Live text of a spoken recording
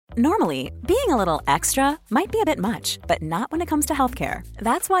Normally, being a little extra might be a bit much, but not when it comes to healthcare.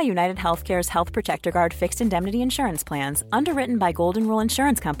 That's why United Healthcare's Health Protector Guard fixed indemnity insurance plans, underwritten by Golden Rule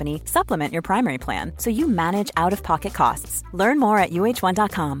Insurance Company, supplement your primary plan so you manage out-of-pocket costs. Learn more at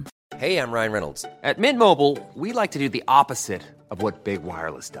uh1.com. Hey, I'm Ryan Reynolds. At Mint Mobile, we like to do the opposite of what Big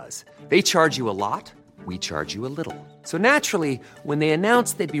Wireless does. They charge you a lot, we charge you a little. So naturally, when they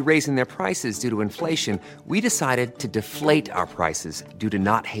announced they'd be raising their prices due to inflation, we decided to deflate our prices due to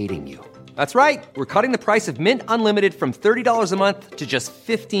not hating you. That's right. We're cutting the price of Mint Unlimited from $30 a month to just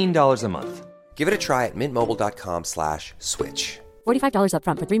 $15 a month. Give it a try at mintmobile.com/switch. $45 up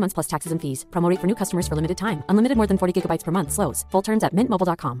front for 3 months plus taxes and fees. Promo rate for new customers for limited time. Unlimited more than 40 gigabytes per month slows. Full terms at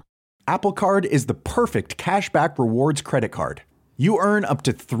mintmobile.com. Apple Card is the perfect cashback rewards credit card. You earn up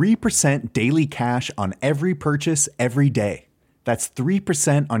to 3% daily cash on every purchase every day. That's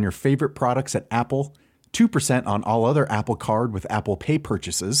 3% on your favorite products at Apple, 2% on all other Apple Card with Apple Pay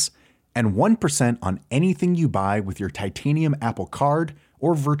purchases, and 1% on anything you buy with your titanium Apple Card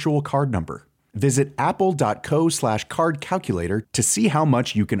or virtual card number. Visit apple.co/card calculator to see how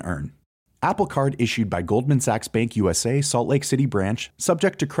much you can earn. Apple Card issued by Goldman Sachs Bank USA, Salt Lake City branch,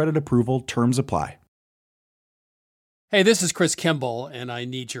 subject to credit approval, terms apply. Hey, this is Chris Kimball, and I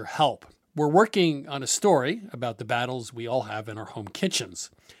need your help. We're working on a story about the battles we all have in our home kitchens.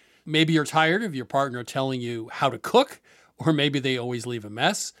 Maybe you're tired of your partner telling you how to cook, or maybe they always leave a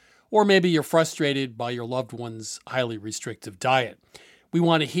mess, or maybe you're frustrated by your loved one's highly restrictive diet. We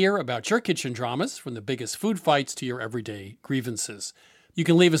want to hear about your kitchen dramas, from the biggest food fights to your everyday grievances. You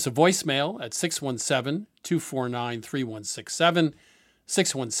can leave us a voicemail at 617-249-3167,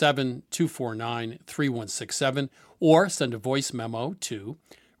 617-249-3167, or send a voice memo to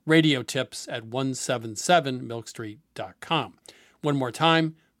radiotips@177milkstreet.com. One more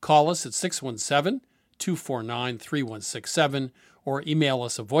time, call us at 617-249-3167, or email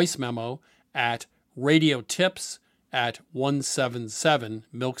us a voice memo at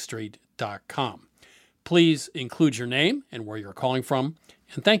radiotips@177milkstreet.com. Please include your name and where you're calling from,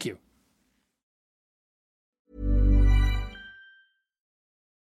 and thank you.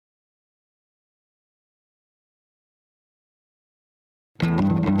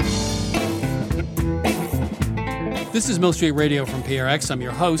 This is Milk Street Radio from PRX. I'm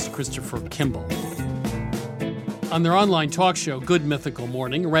your host, Christopher Kimball. On their online talk show, Good Mythical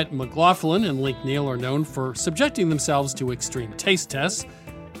Morning, Rhett McLaughlin and Link Neal are known for subjecting themselves to extreme taste tests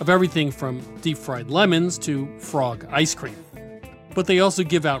of everything from deep-fried lemons to frog ice cream. But they also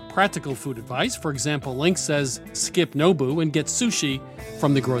give out practical food advice. For example, Link says skip Nobu and get sushi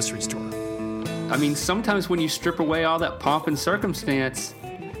from the grocery store. I mean, sometimes when you strip away all that pomp and circumstance,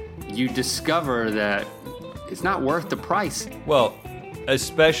 you discover that it's not worth the price. Well,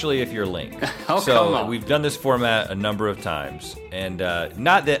 especially if you're Link. Come on. We've done this format a number of times, and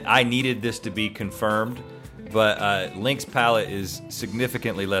not that I needed this to be confirmed, but Link's palate is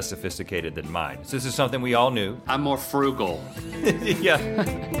significantly less sophisticated than mine. So this is something we all knew. I'm more frugal. Yeah.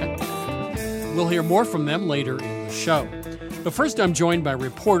 We'll hear more from them later in the show. But first, I'm joined by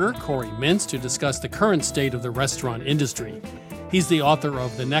reporter Corey Mintz to discuss the current state of the restaurant industry. He's the author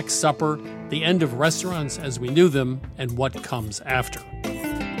of The Next Supper, The End of Restaurants as We Knew Them, and What Comes After.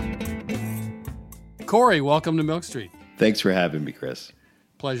 Corey, welcome to Milk Street. Thanks for having me, Chris.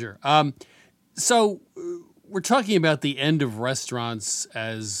 Pleasure. So we're talking about the end of restaurants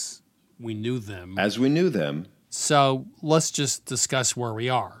as we knew them. As we knew them. So let's just discuss where we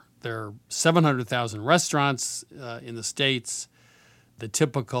are. There are 700,000 restaurants in the States. The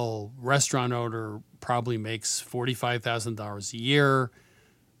typical restaurant owner probably makes $45,000 a year.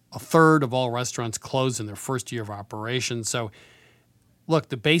 A third of all restaurants close in their first year of operation. So, look,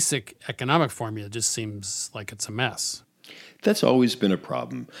 the basic economic formula just seems like it's a mess. That's always been a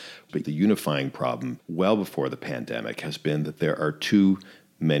problem. But the unifying problem well before the pandemic has been that there are too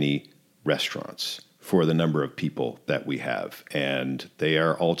many restaurants for the number of people that we have. And they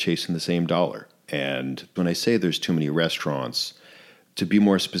are all chasing the same dollar. And when I say there's too many restaurants, to be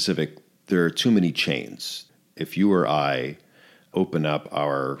more specific, there are too many chains. If you or I open up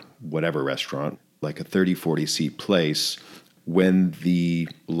our whatever restaurant, like a 30, 40 seat place, when the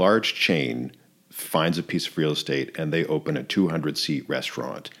large chain finds a piece of real estate and they open a 200 seat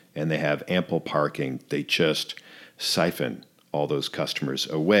restaurant and they have ample parking, they just siphon all those customers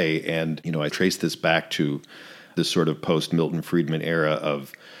away. And, I trace this back to this sort of post-Milton Friedman era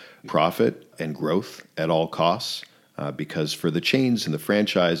of profit and growth at all costs, because for the chains and the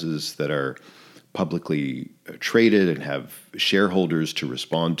franchises that are publicly traded and have shareholders to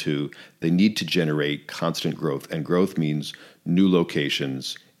respond to, they need to generate constant growth. And growth means new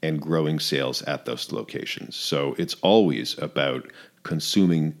locations and growing sales at those locations. So it's always about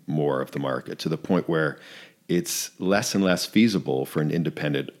consuming more of the market to the point where it's less and less feasible for an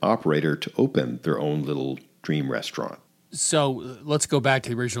independent operator to open their own little dream restaurant. So let's go back to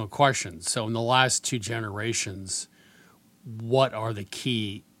the original question. So in the last 2 generations, what are the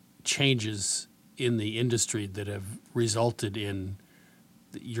key changes in the industry that have resulted in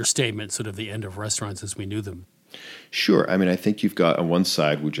your statement, sort of the end of restaurants as we knew them? Sure. I mean, I think you've got on one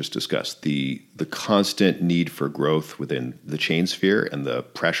side, we just discussed the constant need for growth within the chain sphere and the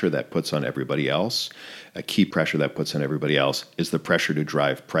pressure that puts on everybody else. A key pressure that puts on everybody else is the pressure to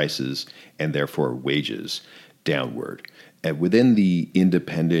drive prices and therefore wages downward. And within the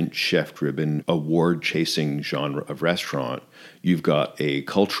independent, chef-driven, award-chasing genre of restaurant, you've got a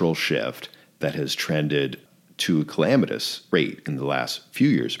cultural shift that has trended to a calamitous rate in the last few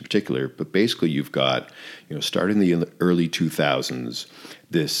years in particular. But basically you've got, starting in the early 2000s,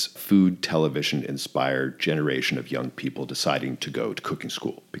 this food television inspired generation of young people deciding to go to cooking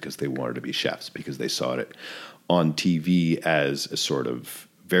school because they wanted to be chefs, because they saw it on TV as a sort of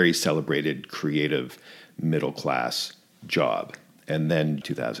very celebrated, creative, middle class job. And then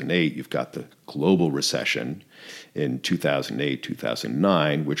 2008, you've got the global recession in 2008,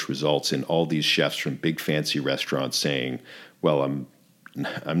 2009, which results in all these chefs from big fancy restaurants saying, well, I'm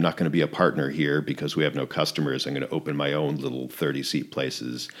not going to be a partner here because we have no customers. I'm going to open my own little 30-seat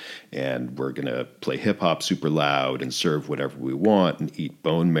places, and we're going to play hip-hop super loud and serve whatever we want and eat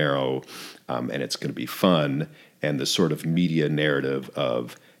bone marrow, and it's going to be fun. And the sort of media narrative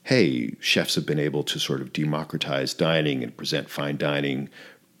of, hey, chefs have been able to sort of democratize dining and present fine dining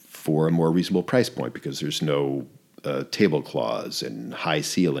for a more reasonable price point because there's no tablecloths and high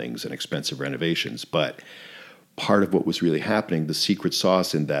ceilings and expensive renovations. But part of what was really happening, the secret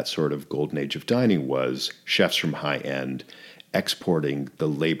sauce in that sort of golden age of dining, was chefs from high-end exporting the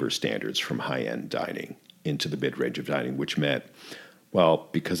labor standards from high-end dining into the mid-range of dining, which meant, well,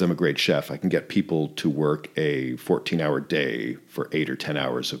 because I'm a great chef, I can get people to work a 14-hour day for 8 or 10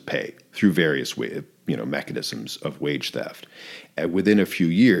 hours of pay through various mechanisms of wage theft. And within a few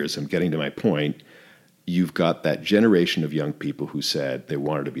years, I'm getting to my point, you've got that generation of young people who said they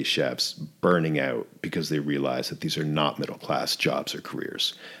wanted to be chefs burning out because they realized that these are not middle-class jobs or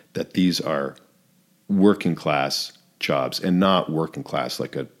careers, that these are working-class jobs, and not working class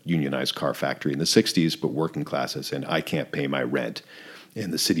like a unionized car factory in the 60s, but working class as in I can't pay my rent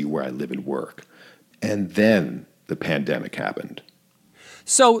in the city where I live and work. And then the pandemic happened.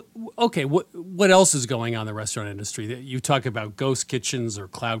 So, okay, what else is going on in the restaurant industry? You talk about ghost kitchens or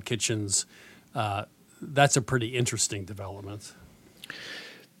cloud kitchens. That's a pretty interesting development.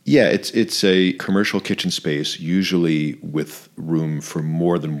 Yeah, it's a commercial kitchen space, usually with room for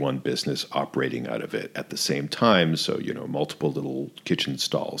more than one business operating out of it at the same time. So, multiple little kitchen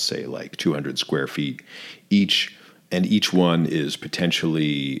stalls, say like 200 square feet each, and each one is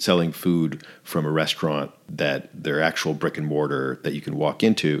potentially selling food from a restaurant that their actual brick and mortar that you can walk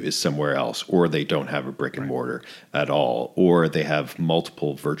into is somewhere else, or they don't have a brick and mortar at all, or they have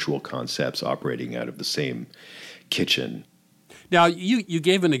multiple virtual concepts operating out of the same kitchen. Now, you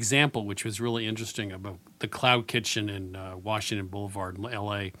gave an example which was really interesting about the Cloud Kitchen in Washington Boulevard in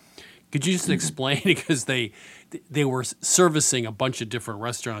L.A. Could you just explain? Because they were servicing a bunch of different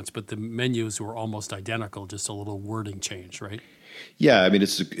restaurants, but the menus were almost identical, just a little wording change, right? Yeah, I mean,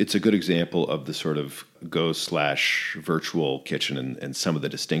 it's a good example of the sort of ghost/virtual kitchen and some of the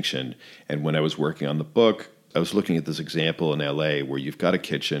distinction. And when I was working on the book, I was looking at this example in L.A. where you've got a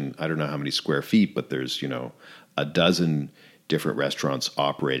kitchen, I don't know how many square feet, but there's, a dozen different restaurants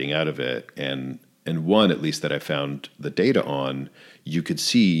operating out of it. And one, at least that I found the data on, you could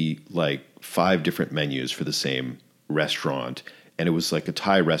see like 5 different menus for the same restaurant. And it was like a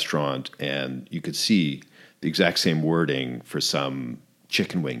Thai restaurant, and you could see the exact same wording for some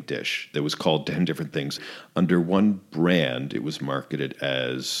chicken wing dish that was called 10 different things. Under one brand, it was marketed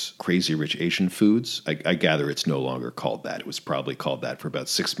as Crazy Rich Asian Foods. I gather it's no longer called that. It was probably called that for about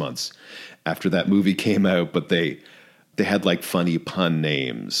 6 months after that movie came out, but they had like funny pun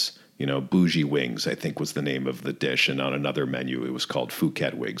names. Bougie Wings, I think, was the name of the dish. And on another menu, it was called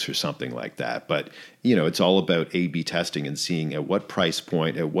Phuket Wings or something like that. But, it's all about A/B testing and seeing at what price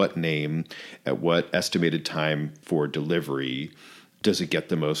point, at what name, at what estimated time for delivery does it get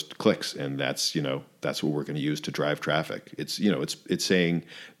the most clicks. And that's what we're going to use to drive traffic. It's saying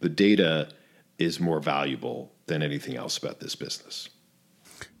the data is more valuable than anything else about this business.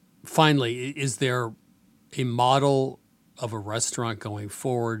 Finally, is there a model of a restaurant going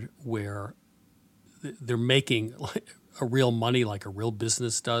forward where they're making a real money like a real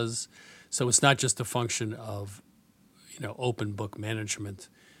business does? So it's not just a function of, open book management.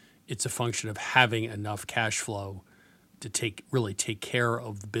 It's a function of having enough cash flow to really take care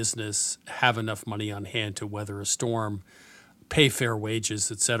of the business, have enough money on hand to weather a storm, pay fair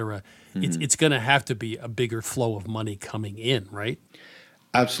wages, et cetera, it's going to have to be a bigger flow of money coming in, right?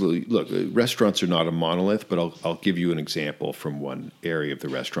 Absolutely. Look, restaurants are not a monolith, but I'll give you an example from one area of the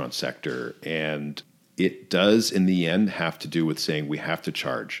restaurant sector. And it does, in the end, have to do with saying we have to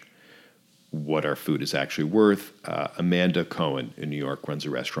charge what our food is actually worth. Amanda Cohen in New York runs a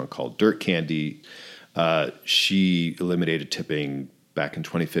restaurant called Dirt Candy. She eliminated tipping back in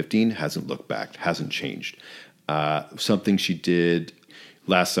 2015, hasn't looked back, hasn't changed. Something she did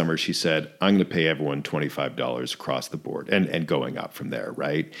last summer, she said, I'm going to pay everyone $25 across the board and going up from there,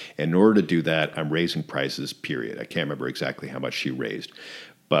 right? And in order to do that, I'm raising prices, period. I can't remember exactly how much she raised.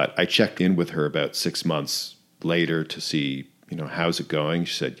 But I checked in with her about 6 months later to see, how's it going?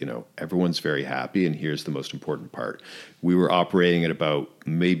 She said, everyone's very happy, and here's the most important part. We were operating at about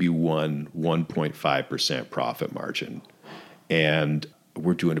maybe 1.5% profit margin, and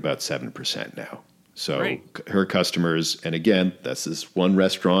we're doing about 7% now. So Great. Her customers, and again, that's this one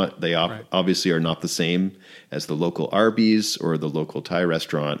restaurant. They obviously are not the same as the local Arby's or the local Thai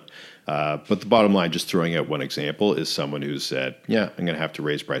restaurant. But the bottom line, just throwing out one example, is someone who said, yeah, I'm going to have to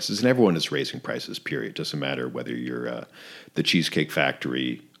raise prices. And everyone is raising prices, period. Doesn't matter whether you're the Cheesecake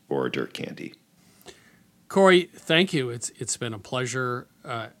Factory or Dirt Candy. Corey, thank you. It's been a pleasure.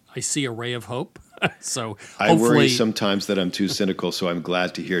 I see a ray of hope. So I worry sometimes that I'm too cynical, so I'm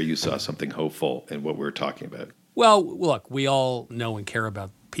glad to hear you saw something hopeful in what we're talking about. Well, look, we all know and care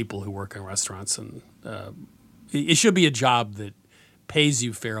about people who work in restaurants, and it should be a job that pays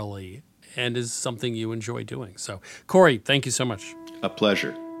you fairly and is something you enjoy doing. So, Corey, thank you so much. A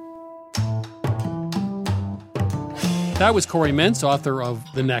pleasure. That was Corey Mintz, author of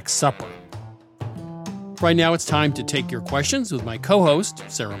The Next Supper. Right now, it's time to take your questions with my co-host,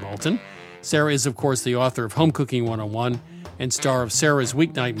 Sarah Moulton. Sarah is, of course, the author of Home Cooking 101 and star of Sarah's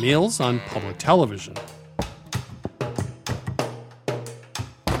Weeknight Meals on public television.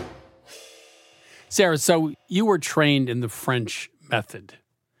 Sarah, so you were trained in the French method.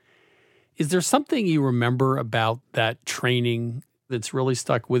 Is there something you remember about that training that's really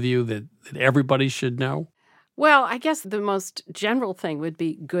stuck with you that everybody should know? Well, I guess the most general thing would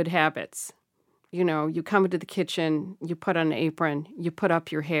be good habits. You come into the kitchen, you put on an apron, you put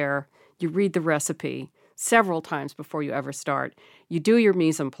up your hair, you read the recipe several times before you ever start. You do your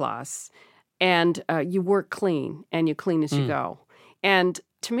mise en place, and you work clean, and you clean as you go. And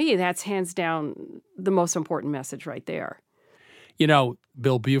to me, that's hands down the most important message right there.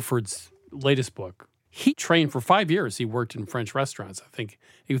 Bill Buford's latest book, he trained for 5 years. He worked in French restaurants. I think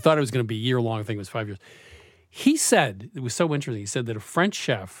he thought it was going to be a year long. I think it was 5 years. He said, it was so interesting, he said that a French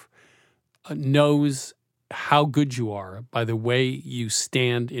chef knows how good you are by the way you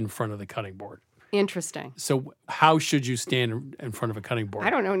stand in front of the cutting board. Interesting. So how should you stand in front of a cutting board? I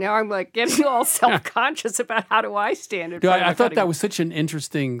don't know. Now I'm getting all self-conscious about how do I stand in front of a I thought cutting that board. was such an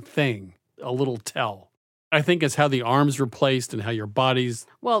interesting thing, a little tell. I think it's how the arms are placed and how your body's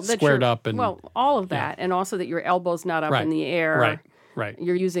squared up. All of that. And also that your elbow's not up in the air. Right.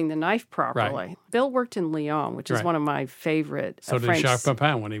 You're using the knife properly. Right. Bill worked in Lyon, which is one of my favorite So French... did Jacques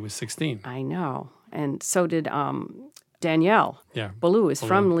Pepin when he was 16. I know. And so did Danielle. Yeah. Balou is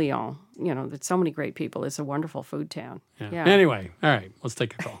from Lyon. There's so many great people. It's a wonderful food town. Yeah. Anyway, all right, let's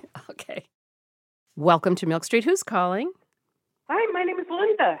take a call. Okay. Welcome to Milk Street. Who's calling? Hi, my name is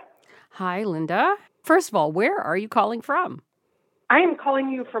Linda. Hi, Linda. First of all, where are you calling from? I am calling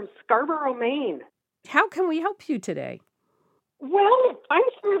you from Scarborough, Maine. How can we help you today? Well, I'm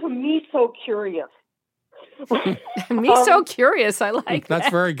sort of miso curious. So curious. I like that.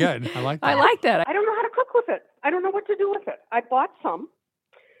 That's very good. I like that. I like that. I don't know how to cook with it. I don't know what to do with it. I bought some.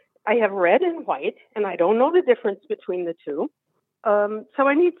 I have red and white, and I don't know the difference between the two. So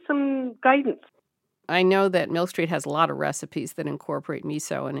I need some guidance. I know that Milk Street has a lot of recipes that incorporate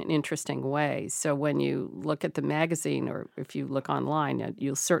miso in an interesting way. So when you look at the magazine or if you look online,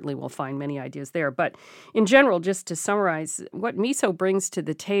 you certainly will find many ideas there. But in general, just to summarize, what miso brings to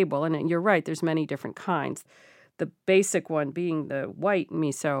the table, and you're right, there's many different kinds. The basic one being the white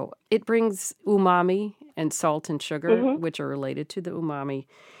miso, it brings umami and salt and sugar, which are related to the umami.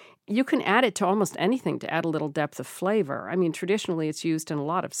 You can add it to almost anything to add a little depth of flavor. I mean, traditionally it's used in a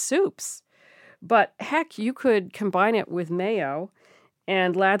lot of soups. But heck, you could combine it with mayo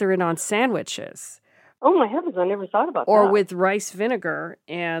and lather it on sandwiches. Oh, my heavens, I never thought about that. Or with rice vinegar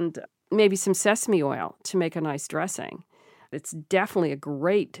and maybe some sesame oil to make a nice dressing. It's definitely a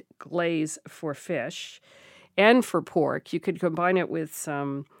great glaze for fish and for pork. You could combine it with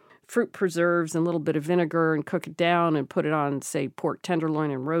some fruit preserves and a little bit of vinegar and cook it down and put it on, say, pork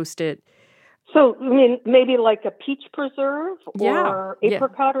tenderloin and roast it. So, I mean, maybe like a peach preserve or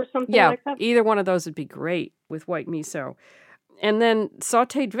apricot or something like that? Either one of those would be great with white miso. And then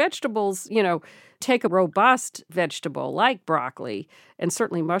sautéed vegetables, take a robust vegetable like broccoli, and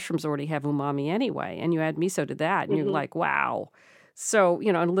certainly mushrooms already have umami anyway, and you add miso to that, and you're like, wow. So,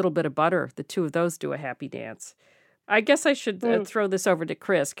 and a little bit of butter, the two of those do a happy dance. I guess I should throw this over to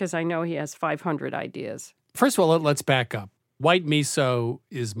Chris because I know he has 500 ideas. First of all, let's back up. White miso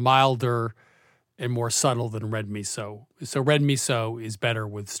is milder and more subtle than red miso. So red miso is better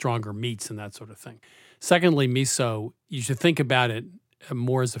with stronger meats and that sort of thing. Secondly, miso, you should think about it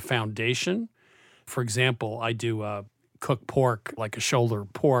more as a foundation. For example, I do cook pork, like a shoulder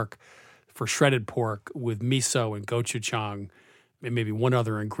pork, for shredded pork with miso and gochujang, and maybe one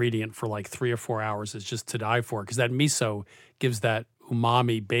other ingredient for like 3 or 4 hours is just to die for, because that miso gives that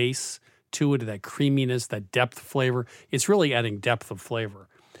umami base to it, that creaminess, that depth flavor. It's really adding depth of flavor.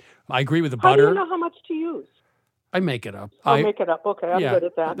 I agree with the butter. How do you know how much to use? I make it up. Make it up. Okay, I'm good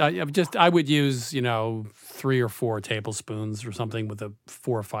at that. I would use, 3 or 4 tablespoons or something with a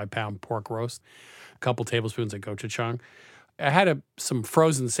 4 or 5 pound pork roast, a couple tablespoons of gochujang. I had some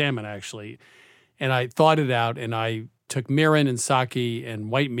frozen salmon, actually, and I thawed it out, and I took mirin and sake and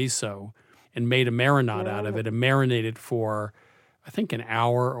white miso and made a marinade out of it and marinated for, I think, an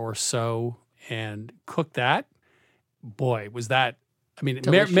hour or so and cooked that. Boy, was that,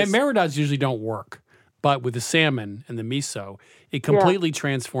 marinades usually don't work. But with the salmon and the miso, it completely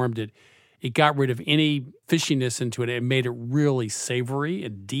transformed it. It got rid of any fishiness into it. It made it really savory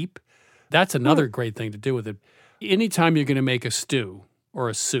and deep. That's another great thing to do with it. Anytime you're going to make a stew or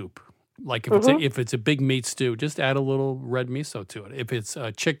a soup, like if it's a big meat stew, just add a little red miso to it. If it's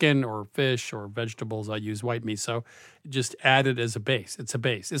chicken or fish or vegetables, I use white miso. Just add it as a base. It's a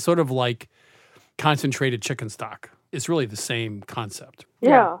base. It's sort of like concentrated chicken stock. It's really the same concept.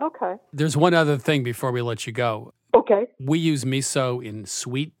 Yeah, okay. There's one other thing before we let you go. Okay. We use miso in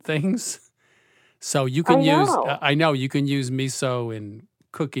sweet things. So you can you can use miso in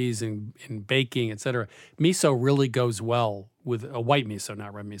cookies and in baking, etc. Miso really goes well with a white miso,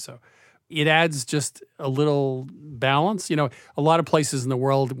 not red miso. It adds just a little balance. A lot of places in the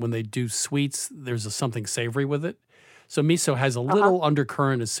world, when they do sweets, there's something savory with it. So miso has a little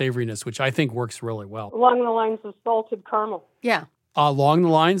undercurrent of savoriness, which I think works really well. Along the lines of salted caramel. Yeah. Along the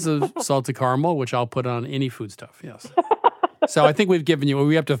lines of salted caramel, which I'll put on any foodstuff, yes. So I think we've given you, are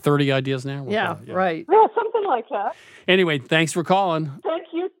we up to 30 ideas now? Yeah, right. Yeah, something like that. Anyway, thanks for calling. Thank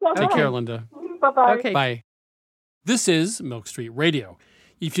you so much. Take care, Linda. Bye-bye. Okay. Bye. This is Milk Street Radio.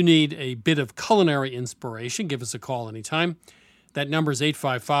 If you need a bit of culinary inspiration, give us a call anytime. That number is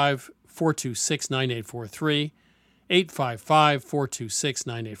 855-426-9843,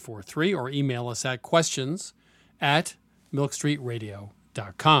 855-426-9843, or email us at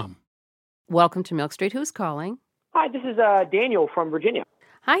questions@milkstreetradio.com. Welcome to Milk Street. Who's calling? Hi, this is Daniel from Virginia.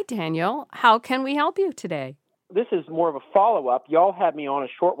 Hi, Daniel. How can we help you today? This is more of a follow-up. Y'all had me on a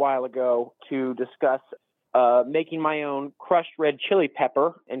short while ago to discuss making my own crushed red chili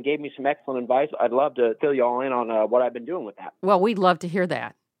pepper and gave me some excellent advice. I'd love to fill y'all in on what I've been doing with that. Well, we'd love to hear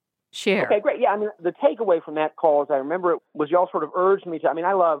that. Share. Okay, great. Yeah, the takeaway from that call, as I remember it, was y'all sort of urged me to,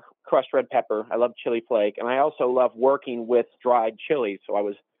 I love crushed red pepper. I love chili flake, and I also love working with dried chilies. So I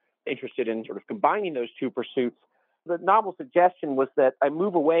was interested in sort of combining those two pursuits. The novel suggestion was that I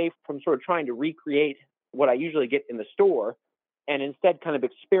move away from sort of trying to recreate what I usually get in the store and instead kind of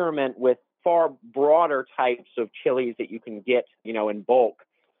experiment with far broader types of chilies that you can get, in bulk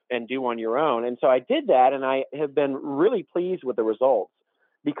and do on your own. And so I did that, and I have been really pleased with the results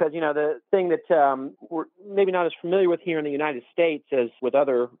because, the thing that we're maybe not as familiar with here in the United States as with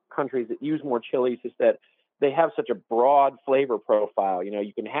other countries that use more chilies is that they have such a broad flavor profile.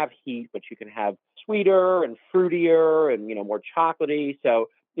 You can have heat, but you can have sweeter and fruitier and, more chocolatey. So,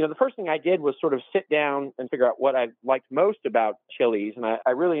 the first thing I did was sort of sit down and figure out what I liked most about chilies. And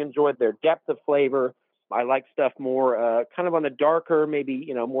I really enjoyed their depth of flavor. I like stuff more kind of on the darker,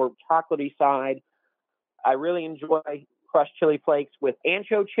 maybe, more chocolatey side. I really enjoy crushed chili flakes with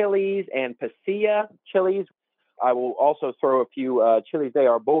ancho chilies and pasilla chilies. I will also throw a few chilies de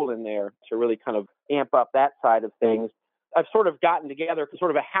arbol in there to really kind of amp up that side of things. I've sort of gotten together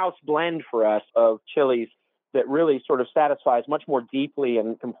sort of a house blend for us of chilies that really sort of satisfies much more deeply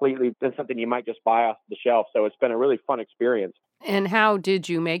and completely than something you might just buy off the shelf. So it's been a really fun experience. And how did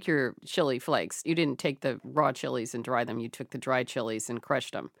you make your chili flakes? You didn't take the raw chilies and dry them. You took the dry chilies and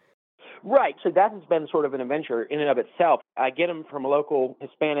crushed them. Right. So that has been sort of an adventure in and of itself. I get them from a local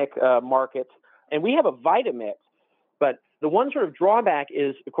Hispanic market, and we have a Vitamix. But the one sort of drawback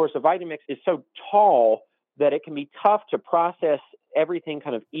is, of course, the Vitamix is so tall that it can be tough to process everything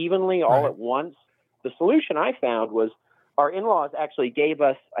kind of evenly all at once. The solution I found was our in-laws actually gave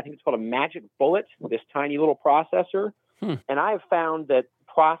us, I think it's called a Magic Bullet, this tiny little processor. And I have found that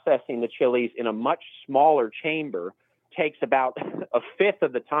processing the chilies in a much smaller chamber takes about a fifth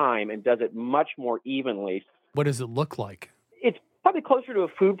of the time and does it much more evenly. What does it look like? It's probably closer to a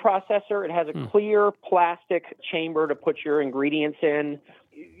food processor. It has a clear plastic chamber to put your ingredients in.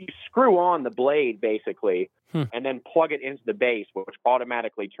 You screw on the blade, basically, and then plug it into the base, which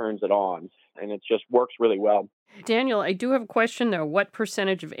automatically turns it on. And it just works really well. Daniel, I do have a question, though. What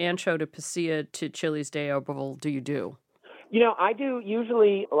percentage of ancho de pasilla to chilies de árbol do you do? I do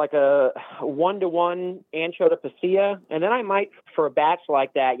usually like a 1-to-1 ancho de pasilla, and then I might, for a batch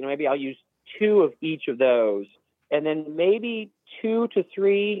like that, maybe I'll use 2 of each of those, and then maybe 2 to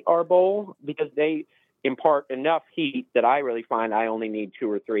 3 arbol, because they impart enough heat that I really find I only need 2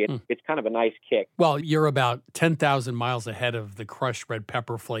 or 3. It's kind of a nice kick. Well, you're about 10,000 miles ahead of the crushed red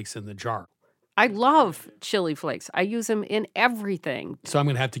pepper flakes in the jar. I love chili flakes. I use them in everything. So I'm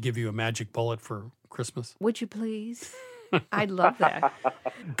going to have to give you a magic bullet for Christmas. Would you please? I'd love that.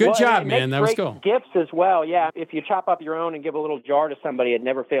 Good job, man. That was cool. Gifts as well, yeah. If you chop up your own and give a little jar to somebody, it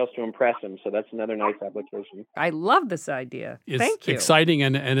never fails to impress them. So that's another nice application. I love this idea. Thank you. It's exciting,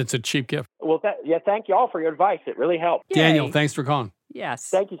 and it's a cheap gift. Well, thank you all for your advice. It really helped. Daniel, thanks for calling. Yes.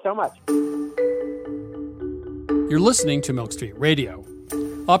 Thank you so much. You're listening to Milk Street Radio.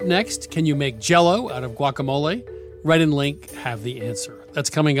 Up next, can you make Jell-O out of guacamole? Red and Link have the answer. That's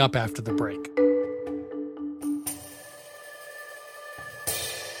coming up after the break.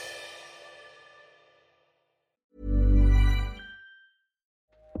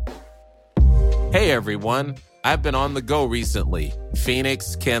 Hey everyone, I've been on the go recently.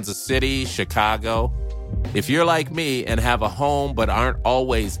 Phoenix, Kansas City, Chicago. If you're like me and have a home but aren't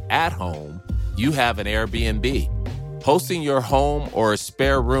always at home, you have an Airbnb. Hosting your home or a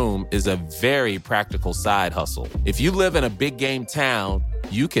spare room is a very practical side hustle. If you live in a big game town,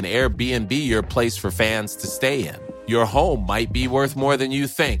 you can Airbnb your place for fans to stay in. Your home might be worth more than you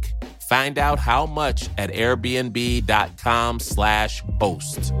think. Find out how much at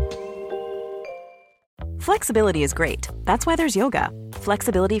airbnb.com/host. Flexibility is great. That's why there's yoga.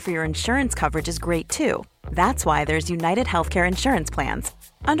 Flexibility for your insurance coverage is great too. That's why there's United Healthcare Insurance Plans.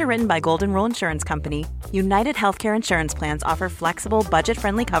 Underwritten by Golden Rule Insurance Company, United Healthcare Insurance Plans offer flexible,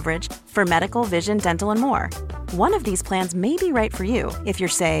 budget-friendly coverage for medical, vision, dental, and more. One of these plans may be right for you if you're,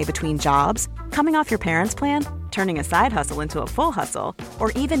 say, between jobs, coming off your parents' plan, turning a side hustle into a full hustle,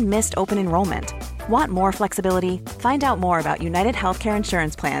 or even missed open enrollment. Want more flexibility? Find out more about United Healthcare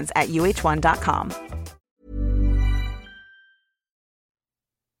Insurance Plans at uh1.com.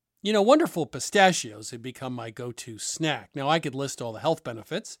 Wonderful pistachios have become my go-to snack. Now, I could list all the health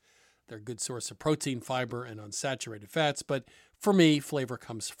benefits. They're a good source of protein, fiber, and unsaturated fats, but for me, flavor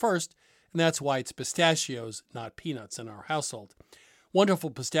comes first, and that's why it's pistachios, not peanuts, in our household. Wonderful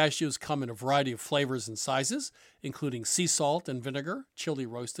pistachios come in a variety of flavors and sizes, including sea salt and vinegar, chili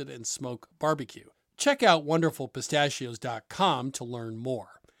roasted, and smoke barbecue. Check out wonderfulpistachios.com to learn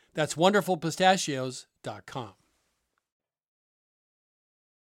more. That's wonderfulpistachios.com.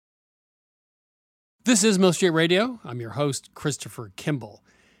 This is Milk Street Radio. I'm your host, Christopher Kimball.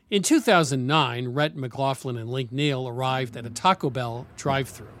 In 2009, Rhett McLaughlin and Link Neal arrived at a Taco Bell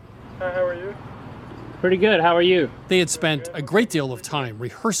drive-thru. Hi, how are you? Pretty good. How are you? They had spent a great deal of time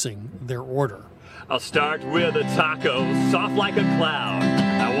rehearsing their order. I'll start with a taco, soft like a cloud.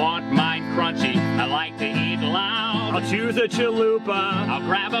 I want mine crunchy. I like to eat loud. I'll choose a chalupa. I'll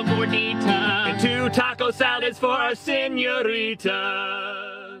grab a gordita. And 2 taco salads for our senoritas.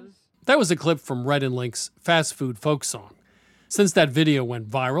 That was a clip from Red and Link's fast food folk song. Since that video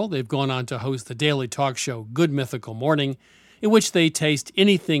went viral, they've gone on to host the daily talk show Good Mythical Morning, in which they taste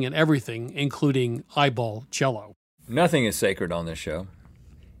anything and everything, including eyeball Jell-O. Nothing is sacred on this show.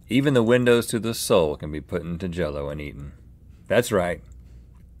 Even the windows to the soul can be put into Jell-O and eaten. That's right.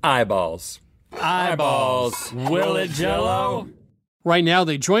 Eyeballs. Eyeballs. Will it Jell-O? Right now,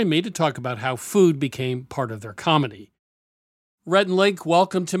 they join me to talk about how food became part of their comedy. Rhett and Link,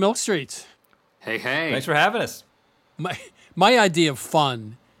 welcome to Milk Street. Hey. Thanks for having us. My idea of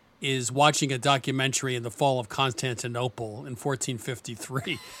fun is watching a documentary in the fall of Constantinople in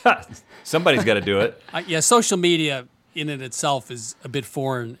 1453. Somebody's got to do it. Social media in and itself is a bit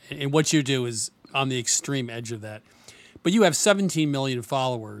foreign, and what you do is on the extreme edge of that. But you have 17 million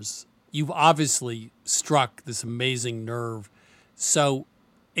followers. You've obviously struck this amazing nerve. So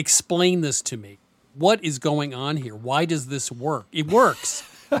explain this to me. What is going on here? Why does this work? It works,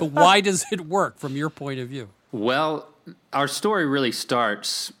 but why does it work from your point of view? Well, our story really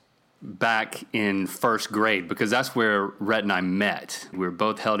starts back in first grade, because that's where Rhett and I met. We were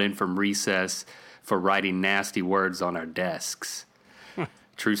both held in from recess for writing nasty words on our desks.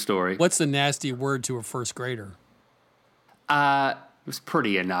 True story. What's the nasty word to a first grader? It was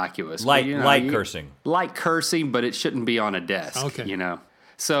pretty innocuous. Light cursing. Light cursing, but it shouldn't be on a desk, you know.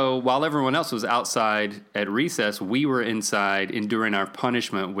 So while everyone else was outside at recess, we were inside enduring our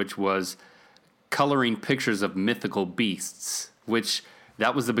punishment, which was coloring pictures of mythical beasts, which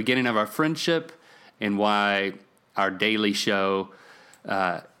that was the beginning of our friendship and why our daily show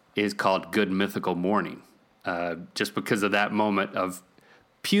is called Good Mythical Morning, just because of that moment of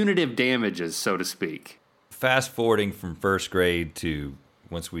punitive damages, so to speak. Fast forwarding from first grade to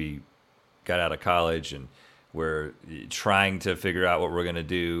once we got out of college and we're trying to figure out what we're going to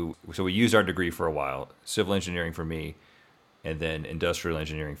do. So we used our degree for a while, civil engineering for me, and then industrial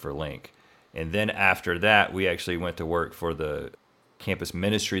engineering for Link. And then after that, we actually went to work for the campus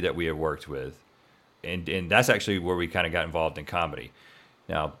ministry that we had worked with. And that's actually where we kind of got involved in comedy.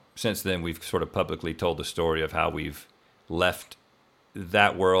 Now, since then, we've sort of publicly told the story of how we've left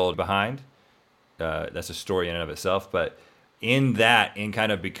that world behind. That's a story in and of itself. But in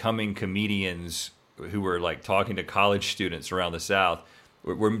kind of becoming comedians who were like talking to college students around the South,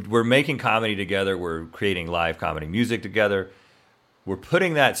 we're making comedy together. We're creating live comedy music together. We're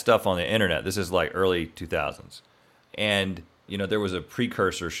putting that stuff on the internet. This is like early 2000s. And, you know, there was a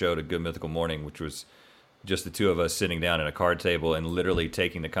precursor show to Good Mythical Morning, which was just the two of us sitting down at a card table and literally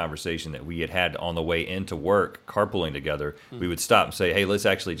taking the conversation that we had on the way into work, carpooling together. We would stop and say, hey, let's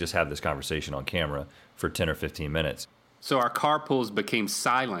actually just have this conversation on camera for 10 or 15 minutes. So our carpools became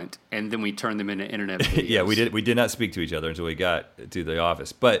silent, and then we turned them into internet videos. Yeah, we did not speak to each other until we got to the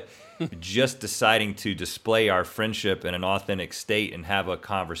office. But just deciding to display our friendship in an authentic state and have a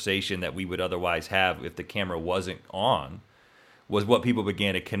conversation that we would otherwise have if the camera wasn't on was what people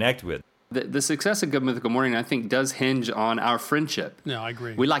began to connect with. The success of Good Mythical Morning, I think, does hinge on our friendship. No, I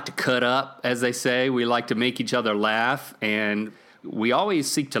agree. We like to cut up, as they say. We like to make each other laugh, and we always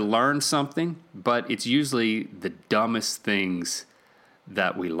seek to learn something, but it's usually the dumbest things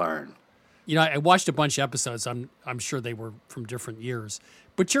that we learn. You know, I watched a bunch of episodes. I'm sure they were from different years,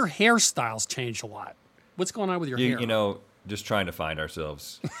 but your hairstyles changed a lot. What's going on with your hair? You know, just trying to find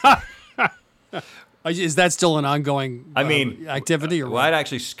ourselves. Is that still an ongoing activity? Or I'd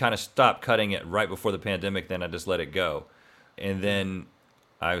actually kind of stopped cutting it right before the pandemic. Then I just let it go. And then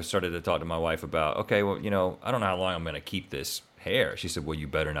I started to talk to my wife about, okay, well, you know, I don't know how long I'm going to keep this hair. She said, well, you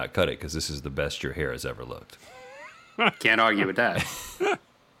better not cut it because this is the best your hair has ever looked. Can't argue with that.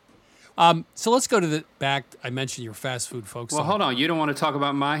 So let's go to the back. I mentioned your fast food folks. Well, hold on. You don't want to talk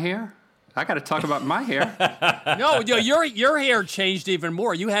about my hair? I got to talk about my hair. No, your hair changed even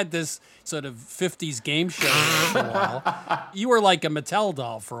more. You had this sort of 50s game show for a while. You were like a Mattel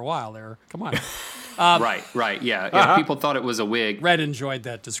doll for a while there. Come on. Right. Yeah. People thought it was a wig. Red enjoyed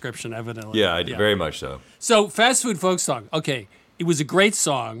that description, evidently. Yeah, I did, very much so. So, fast food folk song. Okay, it was a great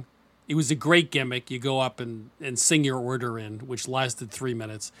song. It was a great gimmick. You go up and sing your order in, which lasted 3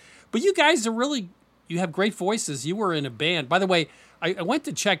 minutes. But you guys you have great voices. You were in a band. By the way, I went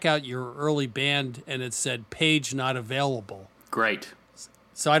to check out your early band, and it said page not available. Great.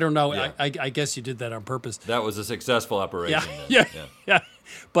 So I don't know. Yeah. I guess you did that on purpose. That was a successful operation. Yeah.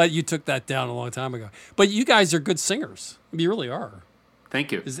 But you took that down a long time ago. But you guys are good singers. You really are.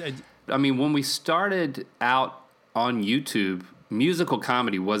 Thank you. I mean, when we started out on YouTube, musical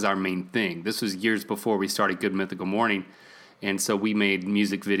comedy was our main thing. This was years before we started Good Mythical Morning. And so we made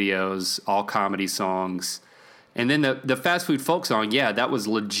music videos, all comedy songs. And then the fast food folk song, that was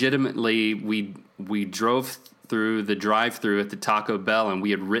legitimately, we drove through the drive-thru at the Taco Bell, and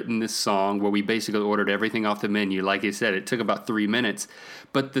we had written this song where we basically ordered everything off the menu. Like I said, it took about 3 minutes.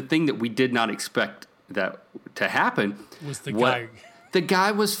 But the thing that we did not expect that to happen was the guy. The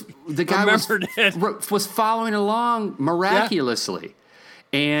guy was following along miraculously.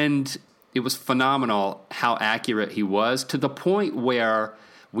 Yeah. And it was phenomenal how accurate he was, to the point where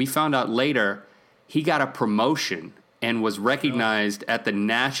we found out later he got a promotion and was recognized at the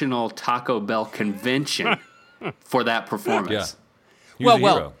National Taco Bell Convention for that performance. Yeah.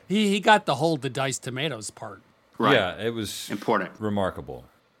 Well, he got the diced tomatoes part. Right. Yeah, it was important, remarkable.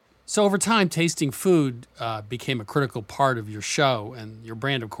 So over time, tasting food became a critical part of your show and your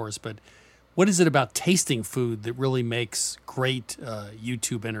brand, of course. But what is it about tasting food that really makes great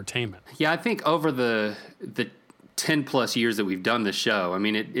YouTube entertainment? Yeah, I think over the 10-plus years that we've done the show, I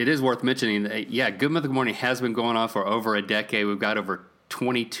mean, it is worth mentioning that, Good Mythical Morning has been going on for over a decade. We've got over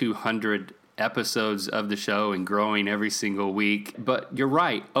 2,200 episodes of the show and growing every single week. But you're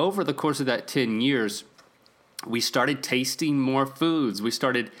right. Over the course of that 10 years, we started tasting more foods. We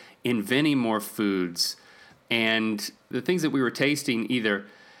started inventing more foods. And the things that we were tasting, either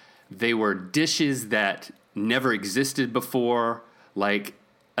they were dishes that never existed before, like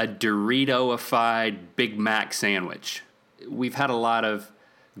a Dorito-ified Big Mac sandwich. We've had a lot of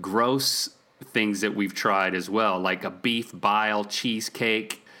gross things that we've tried as well, like a beef bile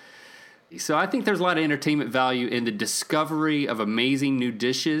cheesecake. So I think there's a lot of entertainment value in the discovery of amazing new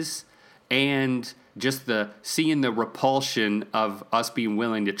dishes and just seeing the repulsion of us being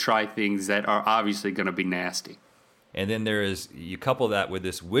willing to try things that are obviously going to be nasty. And then you couple that with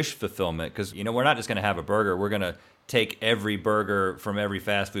this wish fulfillment, because, we're not just going to have a burger. We're going to take every burger from every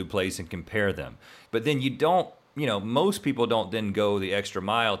fast food place and compare them. But then most people don't then go the extra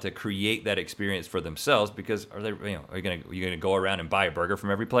mile to create that experience for themselves, because are you going to go around and buy a burger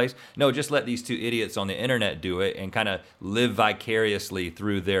from every place? No, just let these two idiots on the internet do it and kind of live vicariously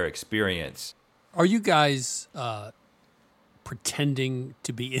through their experience. Are you guys pretending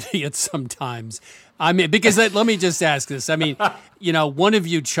to be idiots sometimes? I mean, because let me just ask this. I mean, one of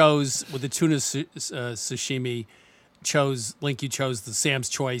you chose with the tuna sashimi, Link, you chose the Sam's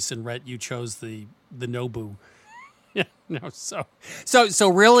Choice, and Rhett, you chose the Nobu. Yeah, no, so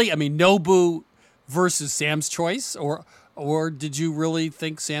really, I mean, Nobu versus Sam's Choice, or did you really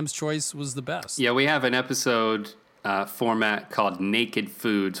think Sam's Choice was the best? Yeah, we have an episode format called Naked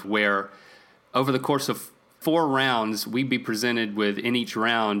Foods, where over the course of 4 rounds, we'd be presented with, in each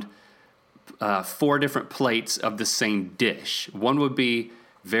round, 4 different plates of the same dish. One would be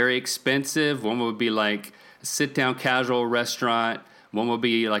very expensive. One would be like a sit-down casual restaurant. One would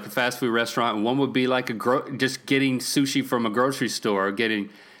be like a fast food restaurant. And one would be like just getting sushi from a grocery store, or getting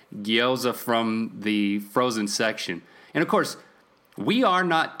gyoza from the frozen section. And of course, we are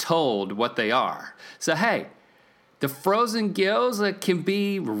not told what they are. So, hey, the frozen gyoza can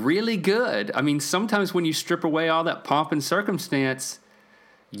be really good. I mean, sometimes when you strip away all that pomp and circumstance,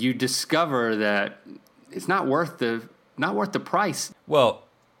 you discover that it's not worth the price. Well,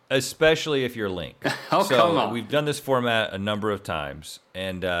 especially if you're Link. Come on. We've done this format a number of times,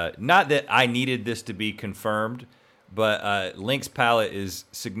 and not that I needed this to be confirmed, but Link's palate is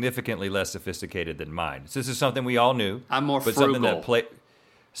significantly less sophisticated than mine. So this is something we all knew. I'm more frugal.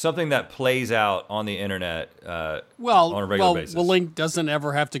 Something that plays out on the internet on a regular basis. Well, Link doesn't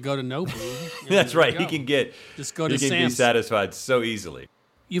ever have to go to Nobu. That's right. He can just go to Sam's. He can be satisfied so easily.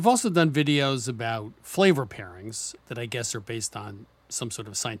 You've also done videos about flavor pairings that I guess are based on some sort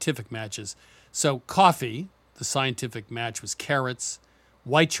of scientific matches. So coffee, the scientific match was carrots.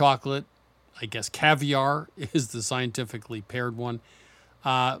 White chocolate, I guess caviar is the scientifically paired one.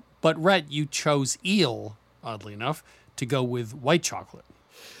 But Rhett, you chose eel, oddly enough, to go with white chocolate.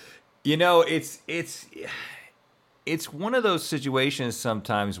 It's one of those situations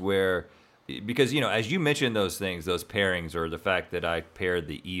sometimes where, because, as you mentioned those things, those pairings, or the fact that I paired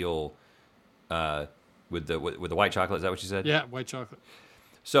the eel with the white chocolate, is that what you said? Yeah, white chocolate.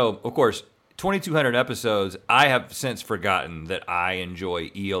 So, of course, 2,200 episodes, I have since forgotten that I enjoy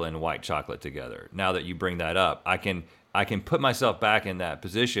eel and white chocolate together. Now that you bring that up, I can put myself back in that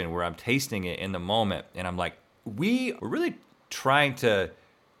position where I'm tasting it in the moment, and I'm like, we're really trying to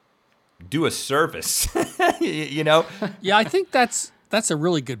do a service, Yeah, I think that's a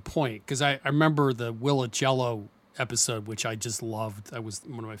really good point, because I remember the Will It Jell-O episode, which I just loved. That was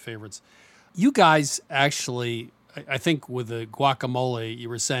one of my favorites. You guys actually, I think with the guacamole, you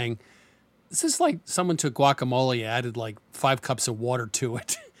were saying, this is like someone took guacamole, added like 5 cups of water to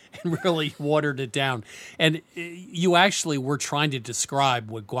it and really watered it down. And you actually were trying to describe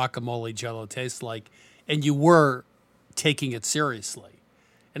what guacamole Jell-O tastes like, and you were taking it seriously.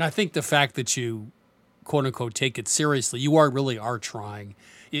 And I think the fact that you, quote unquote, take it seriously, you really are trying.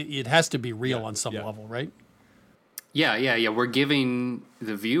 It has to be real on some level, right? Yeah. We're giving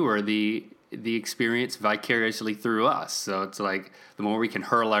the viewer the experience vicariously through us. So it's like the more we can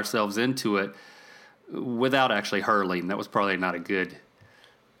hurl ourselves into it without actually hurling. That was probably not a good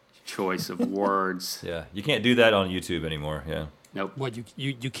choice of words. Yeah, you can't do that on YouTube anymore. Yeah. Nope. What,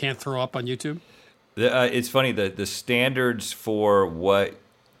 you can't throw up on YouTube? It's funny, the standards for what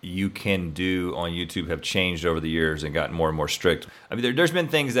you can do on YouTube have changed over the years and gotten more and more strict. I mean, there's been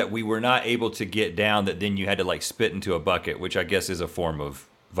things that we were not able to get down that then you had to like spit into a bucket, which I guess is a form of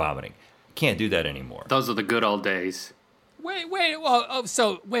vomiting. Can't do that anymore. Those are the good old days. Wait. Well,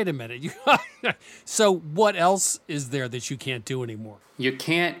 so wait a minute. So what else is there that you can't do anymore? You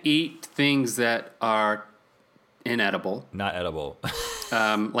can't eat things that are inedible. Not edible.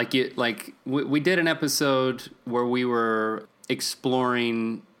 We did an episode where we were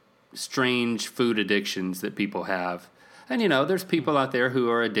exploring strange food addictions that people have. And, there's people out there who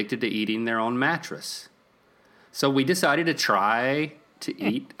are addicted to eating their own mattress. So we decided to try to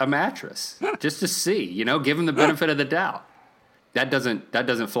eat a mattress just to see, give them the benefit of the doubt. That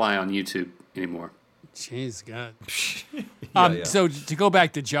doesn't fly on YouTube anymore. Jeez, God. Yeah. So to go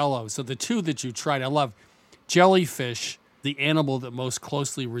back to Jell-O, so the two that you tried, I love jellyfish, the animal that most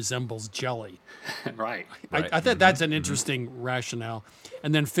closely resembles jelly. Right. I thought that's an interesting rationale.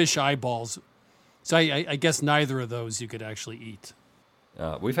 And then fish eyeballs. So I guess neither of those you could actually eat.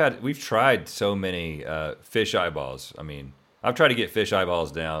 We've tried so many fish eyeballs. I mean, I've tried to get fish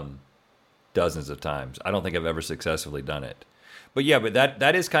eyeballs down dozens of times. I don't think I've ever successfully done it. But yeah,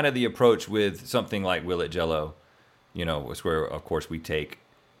 that is kind of the approach with something like Will It Jell-O. It's where, of course, we take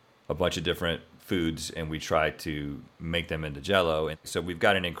a bunch of different foods and we try to make them into Jell-O. And so we've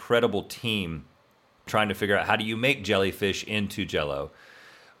got an incredible team trying to figure out how do you make jellyfish into Jell-O.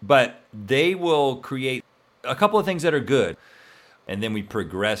 But they will create a couple of things that are good. And then we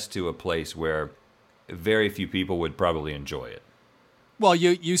progress to a place where very few people would probably enjoy it. Well,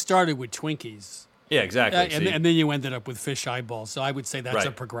 you started with Twinkies. Yeah, exactly. And then you ended up with fish eyeballs. So I would say that's a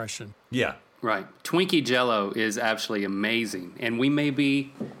Right. progression. Yeah. Right. Twinkie Jell-O is actually amazing. And we may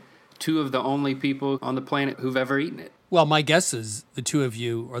be two of the only people on the planet who've ever eaten it. Well, my guess is the two of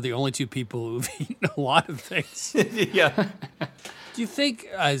you are the only two people who've eaten a lot of things. Yeah. Do you think,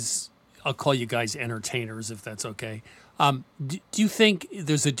 I'll call you guys entertainers if that's okay, do you think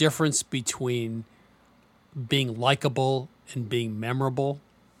there's a difference between being likable and being memorable?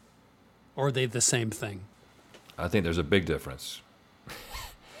 Or are they the same thing? I think there's a big difference.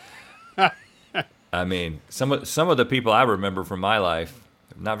 I mean, some of the people I remember from my life,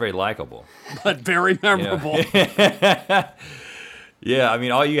 not very likable. But very memorable. Yeah, I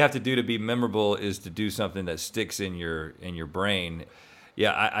mean, all you have to do to be memorable is to do something that sticks in your brain.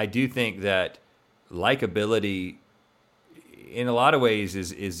 Yeah, I do think that likability, in a lot of ways,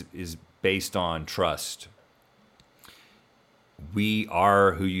 is based on trust. We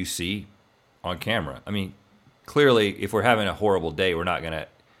are who you see on camera. I mean, clearly, if we're having a horrible day, we're not going to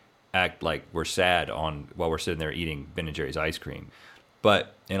act like we're sad while we're sitting there eating Ben & Jerry's ice cream.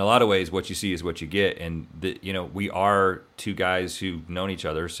 But in a lot of ways, what you see is what you get. And, we are two guys who've known each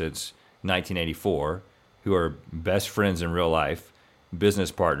other since 1984, who are best friends in real life,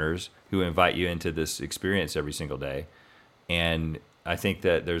 business partners who invite you into this experience every single day. And I think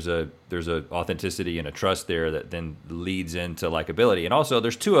that there's a authenticity and a trust there that then leads into likability. And also,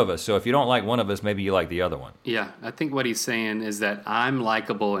 there's two of us, so if you don't like one of us, maybe you like the other one. Yeah, I think what he's saying is that I'm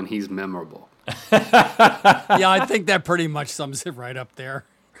likable and he's memorable. Yeah, I think that pretty much sums it right up there.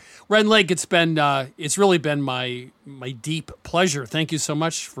 Red Lake, it's really been my deep pleasure. Thank you so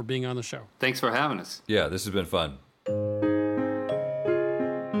much for being on the show. Thanks for having us. Yeah, this has been fun.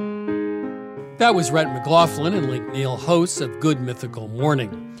 That was Rhett McLaughlin and Link Neal, hosts of Good Mythical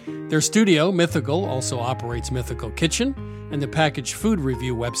Morning. Their studio, Mythical, also operates Mythical Kitchen and the packaged food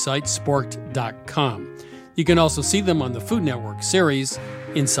review website, sporked.com. You can also see them on the Food Network series,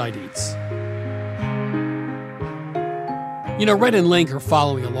 Inside Eats. Rhett and Link are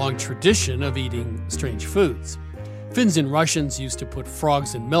following a long tradition of eating strange foods. Finns and Russians used to put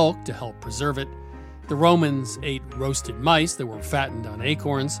frogs in milk to help preserve it. The Romans ate roasted mice that were fattened on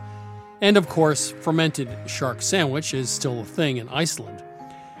acorns. And of course, fermented shark sandwich is still a thing in Iceland.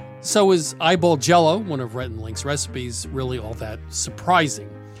 So is eyeball Jell-O, one of Rhett and Link's recipes, really all that surprising?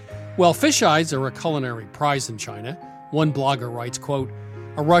 Well, fish eyes are a culinary prize in China. One blogger writes, quote,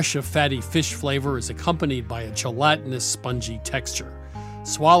 "A rush of fatty fish flavor is accompanied by a gelatinous, spongy texture.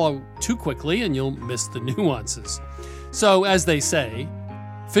 Swallow too quickly and you'll miss the nuances." So, as they say,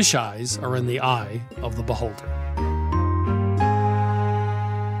 fish eyes are in the eye of the beholder.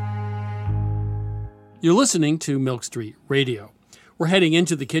 You're listening to Milk Street Radio. We're heading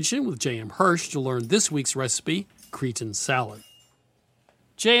into the kitchen with J.M. Hirsch to learn this week's recipe, Cretan salad.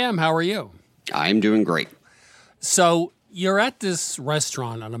 J.M., how are you? I'm doing great. So you're at this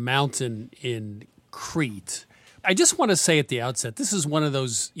restaurant on a mountain in Crete. I just want to say at the outset, this is one of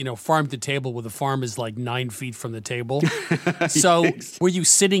those, farm to table where the farm is like 9 feet from the table. So were you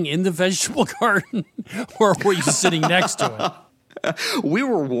sitting in the vegetable garden or were you sitting next to it? We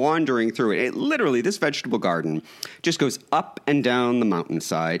were wandering through it. Literally, this vegetable garden just goes up and down the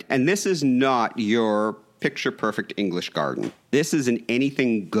mountainside. And this is not your picture-perfect English garden. This is an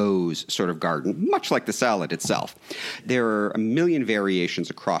anything-goes sort of garden, much like the salad itself. There are a million variations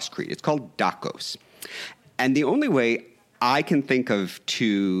across Crete. It's called Dakos. And the only way I can think of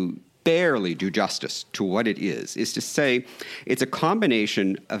to barely do justice to what it is to say it's a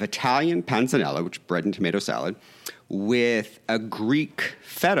combination of Italian panzanella, which is bread and tomato salad, with a Greek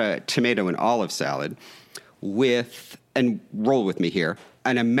feta tomato and olive salad, and roll with me here,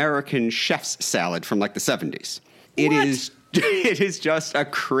 an American chef's salad from like the 70s. It is just a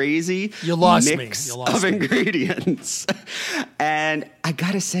crazy mix of ingredients. And I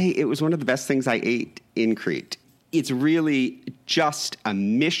got to say, it was one of the best things I ate in Crete. It's really just a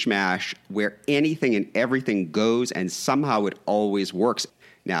mishmash where anything and everything goes, and somehow it always works.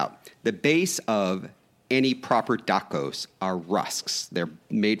 Now, the base of any proper tacos are rusks. They're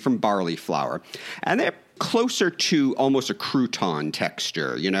made from barley flour, and they're closer to almost a crouton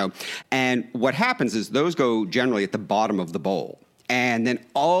texture, you know? And what happens is those go generally at the bottom of the bowl. And then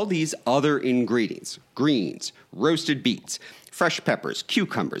all these other ingredients, greens, roasted beets, fresh peppers,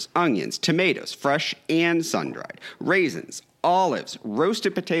 cucumbers, onions, tomatoes, fresh and sun-dried, raisins, olives,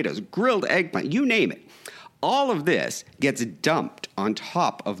 roasted potatoes, grilled eggplant, you name it. All of this gets dumped on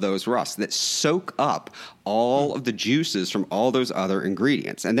top of those rusks that soak up all of the juices from all those other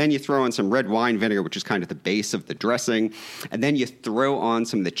ingredients. And then you throw in some red wine vinegar, which is kind of the base of the dressing. And then you throw on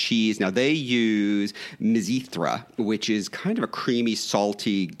some of the cheese. Now, they use Mizithra, which is kind of a creamy,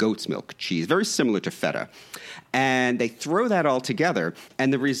 salty goat's milk cheese, very similar to feta. And they throw that all together,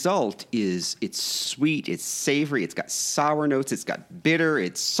 and the result is it's sweet, it's savory, it's got sour notes, it's got bitter,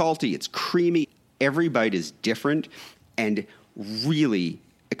 it's salty, it's creamy. Every bite is different and really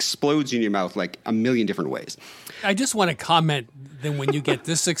explodes in your mouth like a million different ways. I just want to comment that when you get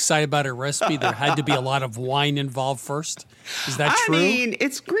this excited about a recipe, there had to be a lot of wine involved first. Is that true? I mean,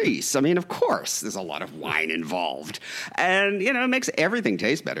 it's Greece. I mean, of course, there's a lot of wine involved. And, you know, it makes everything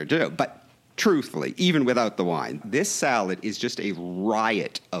taste better, too. But truthfully, even without the wine, this salad is just a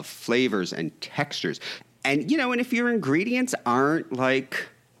riot of flavors and textures. And, you know, and if your ingredients aren't like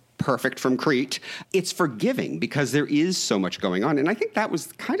perfect from Crete, it's forgiving because there is so much going on. And I think that was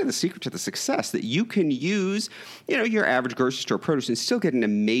kind of the secret to the success, that you can use, you know, your average grocery store produce and still get an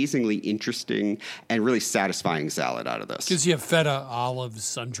amazingly interesting and really satisfying salad out of this. Because you have feta, olives,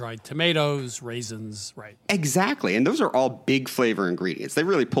 sun-dried tomatoes, raisins, right? Exactly. And those are all big flavor ingredients. They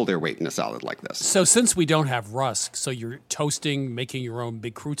really pull their weight in a salad like this. So since we don't have rusk, so you're toasting, making your own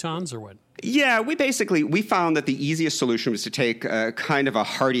big croutons or what? Yeah, we found that the easiest solution was to take kind of a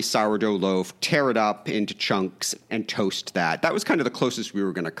hearty sourdough loaf, tear it up into chunks, and toast that. That was kind of the closest we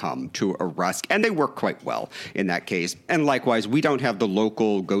were going to come to a rusk, and they work quite well in that case. And likewise, we don't have the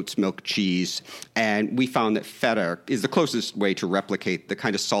local goat's milk cheese, and we found that feta is the closest way to replicate the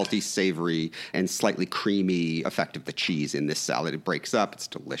kind of salty, savory, and slightly creamy effect of the cheese in this salad. It breaks up. It's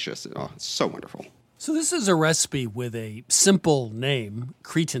delicious. Oh, it's so wonderful. So this is a recipe with a simple name,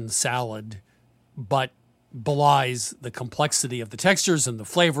 Cretan salad, but belies the complexity of the textures and the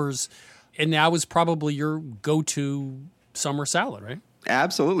flavors. And now is probably your go-to summer salad, right?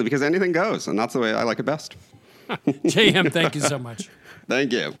 Absolutely, because anything goes, and that's the way I like it best. JM, thank you so much.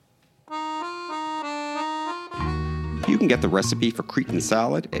 Thank you. You can get the recipe for Cretan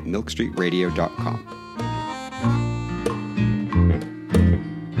salad at milkstreetradio.com.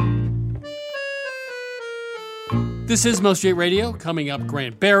 This is Milk Street Radio. Coming up,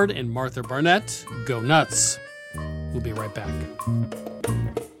 Grant Baird and Martha Barnett. Go nuts. We'll be right back.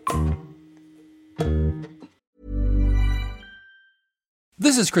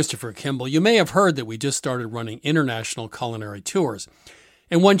 This is Christopher Kimball. You may have heard that we just started running international culinary tours.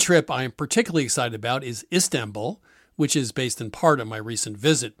 And one trip I am particularly excited about is Istanbul, which is based in part on my recent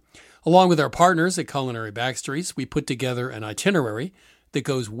visit. Along with our partners at Culinary Backstreets, we put together an itinerary that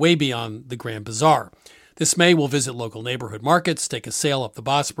goes way beyond the Grand Bazaar. This May, we'll visit local neighborhood markets, take a sail up the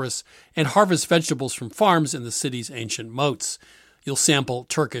Bosporus, and harvest vegetables from farms in the city's ancient moats. You'll sample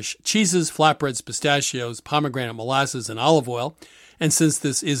Turkish cheeses, flatbreads, pistachios, pomegranate molasses, and olive oil. And since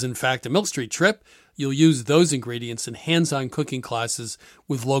this is, in fact, a Milk Street trip, you'll use those ingredients in hands-on cooking classes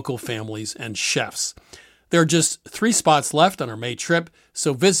with local families and chefs. There are just 3 spots left on our May trip,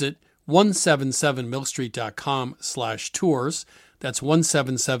 so visit 177milkstreet.com/tours. That's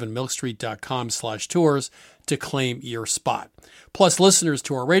 177milkstreet.com/tours to claim your spot. Plus, listeners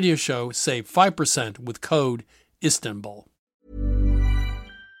to our radio show save 5% with code Istanbul.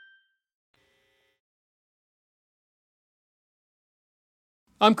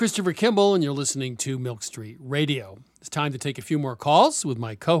 I'm Christopher Kimball, and you're listening to Milk Street Radio. It's time to take a few more calls with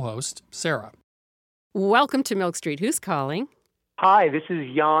my co-host, Sarah. Welcome to Milk Street. Who's calling? Hi, this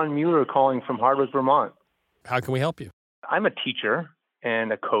is Jan Mueller calling from Hardwick, Vermont. How can we help you? I'm a teacher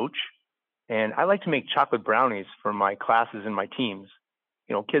and a coach, and I like to make chocolate brownies for my classes and my teams.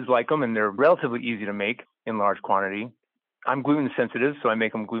 You know, kids like them, and they're relatively easy to make in large quantity. I'm gluten sensitive, so I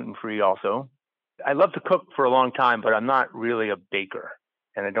make them gluten-free also. I love to cook for a long time, but I'm not really a baker,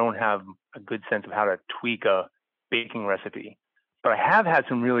 and I don't have a good sense of how to tweak a baking recipe. But I have had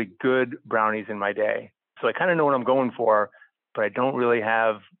some really good brownies in my day, so I kind of know what I'm going for. but I don't really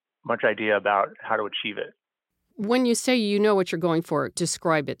have much idea about how to achieve it. When you say you know what you're going for,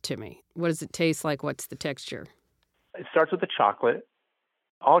 describe it to me. What does it taste like? What's the texture? It starts with the chocolate.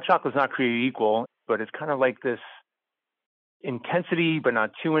 All chocolate's not created equal, but it's kind of like this intensity, but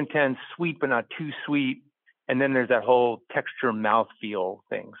not too intense, sweet, but not too sweet. And then there's that whole texture mouthfeel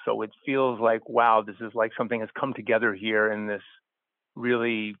thing. So it feels like, wow, this is like something has come together here in this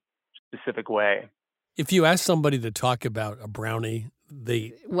really specific way. If you ask somebody to talk about a brownie,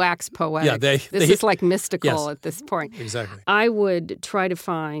 they wax poetic. Yeah, this is like mystical yes, at this point. Exactly. I would try to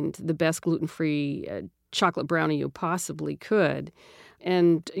find the best gluten-free chocolate brownie you possibly could,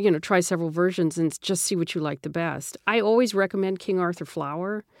 and try several versions and just see what you like the best. I always recommend King Arthur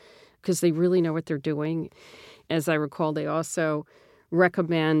flour because they really know what they're doing. As I recall, they also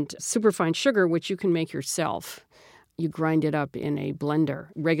recommend superfine sugar, which you can make yourself. You grind it up in a blender,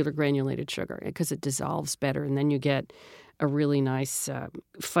 regular granulated sugar, because it dissolves better, and then you get a really nice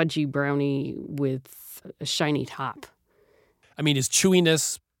fudgy brownie with a shiny top. I mean, is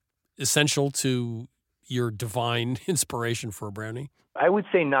chewiness essential to your divine inspiration for a brownie? I would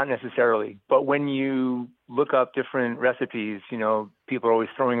say not necessarily, but when you look up different recipes, people are always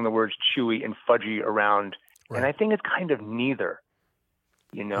throwing the words chewy and fudgy around, right. And I think it's kind of neither,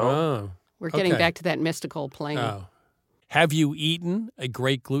 Oh, we're getting back to that mystical plane. Oh. Have you eaten a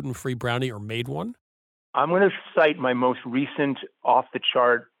great gluten-free brownie or made one? I'm going to cite my most recent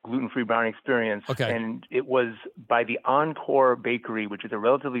off-the-chart gluten-free brownie experience, okay. And it was by the Encore Bakery, which is a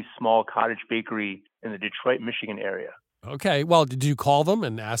relatively small cottage bakery in the Detroit, Michigan area. Okay. Well, did you call them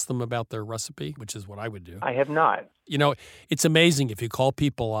and ask them about their recipe, which is what I would do? I have not. It's amazing if you call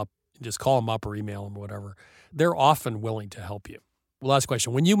people up, just call them up or email them, whatever. They're often willing to help you. Last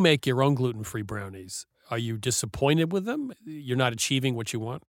question. When you make your own gluten-free brownies, are you disappointed with them? You're not achieving what you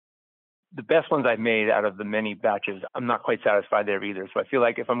want? The best ones I've made out of the many batches, I'm not quite satisfied there either. So I feel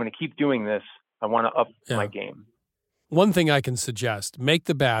like if I'm going to keep doing this, I want to up my game. One thing I can suggest, make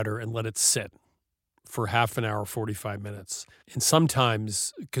the batter and let it sit for half an hour, 45 minutes. And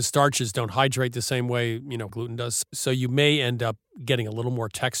sometimes, because starches don't hydrate the same way, gluten does, so you may end up getting a little more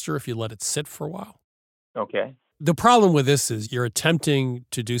texture if you let it sit for a while. Okay. The problem with this is you're attempting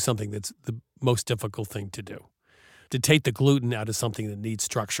to do something that's the most difficult thing to do, to take the gluten out of something that needs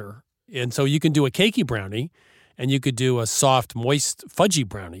structure. And so you can do a cakey brownie and you could do a soft, moist, fudgy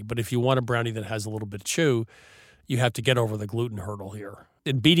brownie. But if you want a brownie that has a little bit of chew, you have to get over the gluten hurdle here.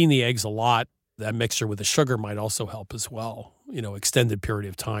 And beating the eggs a lot, that mixture with the sugar might also help as well, extended period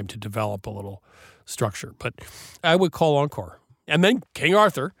of time to develop a little structure. But I would call Encore. And then King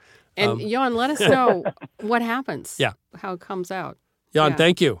Arthur. And Jan, let us know what happens. Yeah. How it comes out. Jan,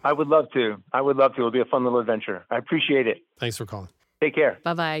 thank you. I would love to. It'll be a fun little adventure. I appreciate it. Thanks for calling. Take care.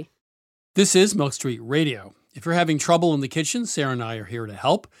 Bye-bye. This is Milk Street Radio. If you're having trouble in the kitchen, Sarah and I are here to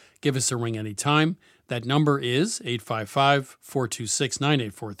help. Give us a ring anytime. That number is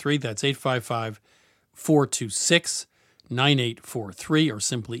 855-426-9843. That's 855-426-9843, or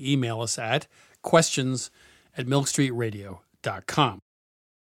simply email us at questions@milkstreetradio.com.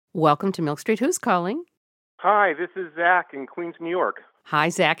 Welcome to Milk Street. Who's calling? Hi, this is Zach in Queens, New York. Hi,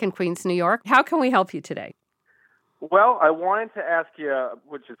 Zach in Queens, New York. How can we help you today? Well, I wanted to ask you,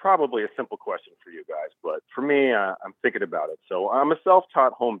 which is probably a simple question for you guys, but for me, I'm thinking about it. So I'm a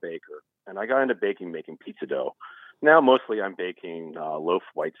self-taught home baker, and I got into baking, making pizza dough. Now, mostly I'm baking loaf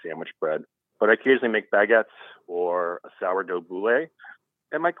white sandwich bread, but I occasionally make baguettes or a sourdough boule.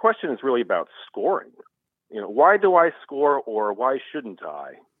 And my question is really about scoring. Why do I score, or why shouldn't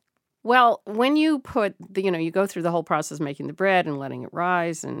I? Well, when you put you go through the whole process of making the bread and letting it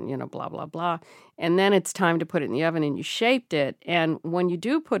rise and, blah, blah, blah. And then it's time to put it in the oven and you shaped it. And when you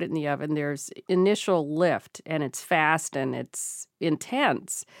do put it in the oven, there's initial lift and it's fast and it's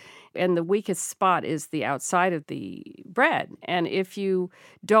intense. And the weakest spot is the outside of the bread. And if you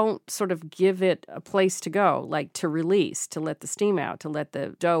don't sort of give it a place to go, like to release, to let the steam out, to let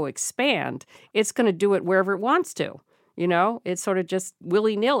the dough expand, it's going to do it wherever it wants to. It's sort of just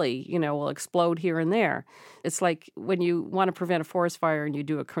willy-nilly, will explode here and there. It's like when you want to prevent a forest fire and you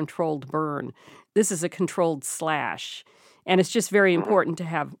do a controlled burn. This is a controlled slash. And it's just very important to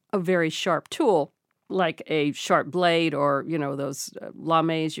have a very sharp tool, like a sharp blade or, those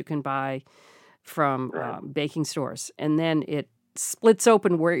lames you can buy from baking stores. And then it splits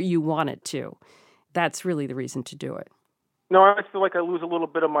open where you want it to. That's really the reason to do it. No, I feel like I lose a little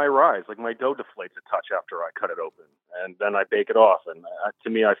bit of my rise. Like my dough deflates a touch after I cut it open, and then I bake it off. And to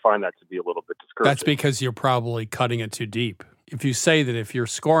me, I find that to be a little bit discouraging. That's because you're probably cutting it too deep. If you say that if you're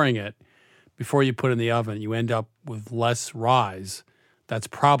scoring it before you put it in the oven, you end up with less rise, That's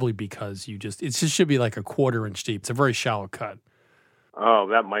probably because it just should be like a 1/4 inch deep. It's a very shallow cut. Oh,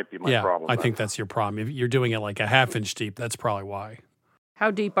 that might be my problem. I think that's your problem. If you're doing it like a 1/2 inch deep, that's probably why. How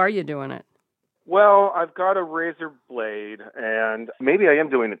deep are you doing it? Well, I've got a razor blade, and maybe I am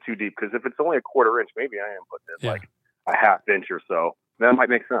doing it too deep, because if it's only a 1/4 inch, maybe I am putting it like a 1/2 inch or so. That might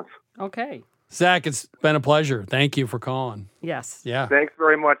make sense. Okay. Zach, it's been a pleasure. Thank you for calling. Yes. Yeah. Thanks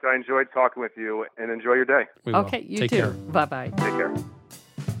very much. I enjoyed talking with you, and enjoy your day. We will. Okay, you Take too. care. Bye-bye. Take care.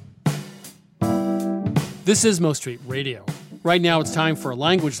 This is Mo Street Radio. Right now it's time for a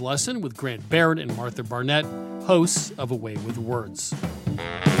language lesson with Grant Barrett and Martha Barnett, hosts of A Way with Words.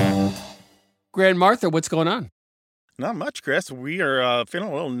 Grant and Martha, what's going on? Not much, Chris. We are feeling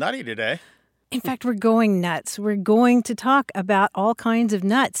a little nutty today. In fact, we're going nuts. We're going to talk about all kinds of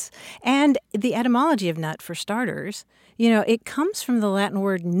nuts and the etymology of nut, for starters. You know, it comes from the Latin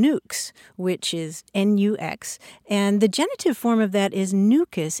word nux, which is N-U-X, and the genitive form of that is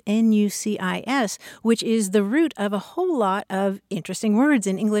nucus, N-U-C-I-S, which is the root of a whole lot of interesting words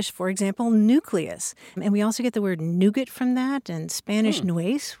in English, for example, nucleus. And we also get the word nougat from that, and Spanish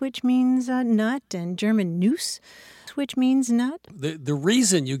nuez, which means nut, and German nuss, which means nut. The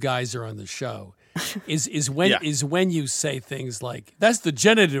reason you guys are on the show is when you say things like, that's the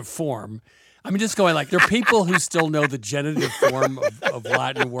genitive form. I mean, just going like, there are people who still know the genitive form of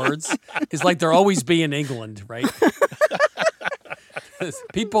Latin words. It's like they're always be in England, right?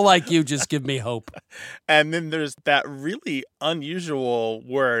 People like you just give me hope. And then there's that really unusual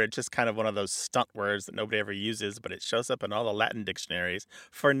word. It's just kind of one of those stunt words that nobody ever uses, but it shows up in all the Latin dictionaries.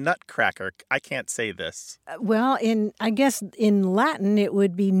 For nutcracker, I can't say this. Well, I guess in Latin it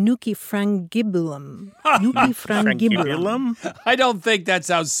would be nucifrangibulum. Nucifrangibulum. I don't think that's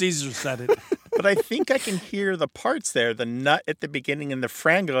how Caesar said it. But I think I can hear the parts there. The nut at the beginning and the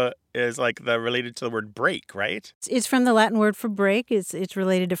franga is like related to the word break, right? It's from the Latin word for break. It's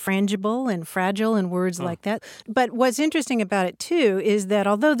related to frangible and fragile and words like that. But what's interesting about it, too, is that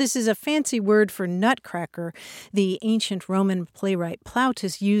although this is a fancy word for nutcracker, the ancient Roman playwright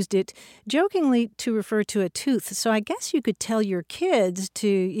Plautus used it jokingly to refer to a tooth. So I guess you could tell your kids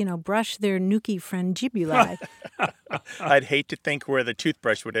to, brush their nuki frangibuli. I'd hate to think where the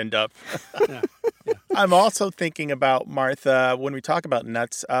toothbrush would end up. Yeah. I'm also thinking about, Martha, when we talk about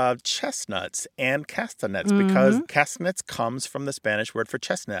nuts, chestnuts and castanets, because castanets comes from the Spanish word for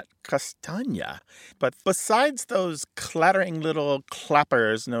chestnut, castaña. But besides those clattering little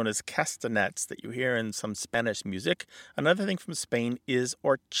clappers known as castanets that you hear in some Spanish music, another thing from Spain is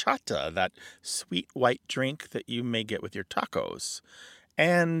horchata, that sweet white drink that you may get with your tacos.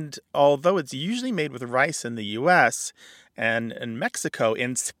 And although it's usually made with rice in the U.S. and in Mexico,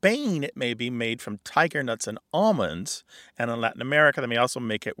 in Spain it may be made from tiger nuts and almonds. And in Latin America, they may also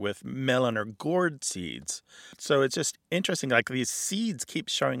make it with melon or gourd seeds. So it's just interesting, like these seeds keep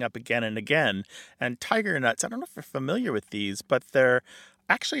showing up again and again. And tiger nuts, I don't know if you're familiar with these, but they're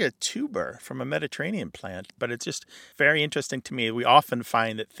actually a tuber from a Mediterranean plant, but it's just very interesting to me. We often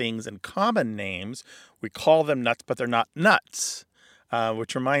find that things in common names, we call them nuts, but they're not nuts.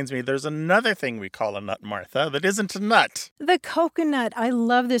 Which reminds me, there's another thing we call a nut, Martha, that isn't a nut. The coconut. I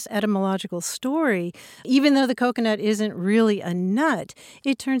love this etymological story. Even though the coconut isn't really a nut,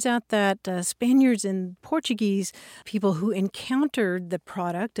 it turns out that Spaniards and Portuguese, people who encountered the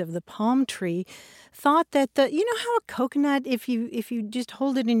product of the palm tree, thought that you know how a coconut, if you just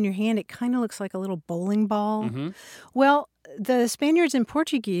hold it in your hand, it kind of looks like a little bowling ball? Mm-hmm. Well, the Spaniards and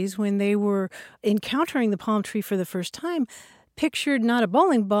Portuguese, when they were encountering the palm tree for the first time, pictured not a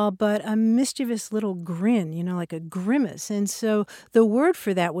bowling ball, but a mischievous little grin, like a grimace. And so the word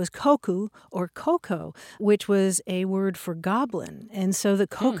for that was cocu or coco, which was a word for goblin. And so the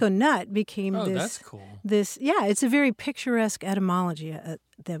coconut became this. That's cool. It's a very picturesque etymology.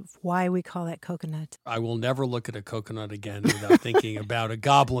 Why we call that coconut. I will never look at a coconut again without thinking about a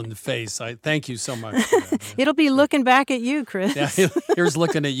goblin face. I thank you so much for that. It'll be looking back at you, Chris. Yeah, here's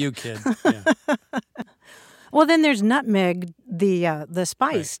looking at you, kid. Yeah. Well, then there's nutmeg, the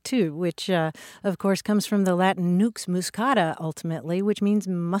spice, too, which, of course, comes from the Latin nux muscata, ultimately, which means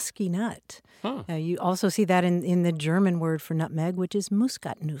musky nut. Huh. You also see that in the German word for nutmeg, which is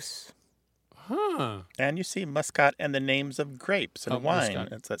Muskatnuss. Huh. And you see muscat and the names of grapes and wine.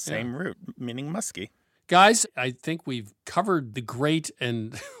 Muscat. It's that same root, meaning musky. Guys, I think we've covered the great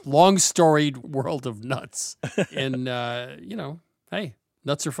and long-storied world of nuts. And, hey,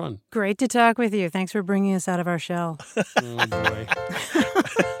 nuts are fun. Great to talk with you. Thanks for bringing us out of our shell. Oh, boy.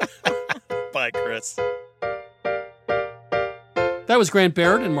 Bye, Chris. That was Grant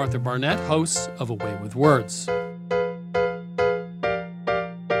Barrett and Martha Barnett, hosts of A Way with Words.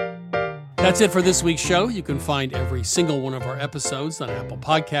 That's it for this week's show. You can find every single one of our episodes on Apple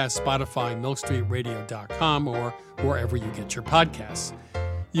Podcasts, Spotify, MilkStreetRadio.com, or wherever you get your podcasts.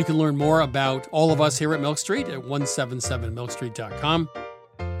 You can learn more about all of us here at Milk Street at 177milkstreet.com.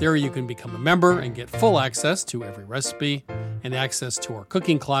 There you can become a member and get full access to every recipe and access to our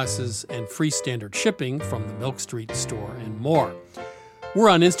cooking classes and free standard shipping from the Milk Street store and more. We're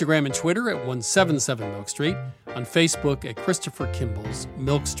on Instagram and Twitter at 177Milk Street, on Facebook at Christopher Kimball's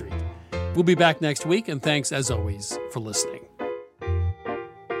Milk Street. We'll be back next week, and thanks, as always, for listening.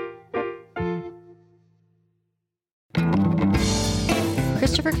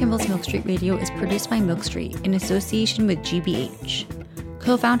 Christopher Kimball's Milk Street Radio is produced by Milk Street in association with GBH.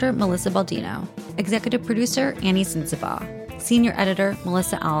 Co-founder Melissa Baldino. Executive producer Annie Sensabaugh. Senior editor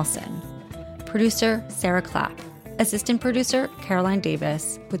Melissa Allison. Producer Sarah Clapp. Assistant producer Caroline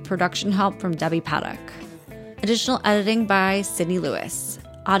Davis, with production help from Debbie Paddock. Additional editing by Sydney Lewis.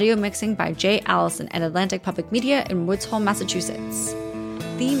 Audio mixing by Jay Allison at Atlantic Public Media in Woods Hole, Massachusetts.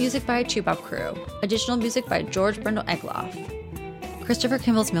 Theme music by Chubop Crew. Additional music by George Brendel Egloff. Christopher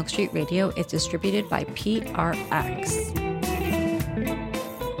Kimball's Milk Street Radio is distributed by PRX.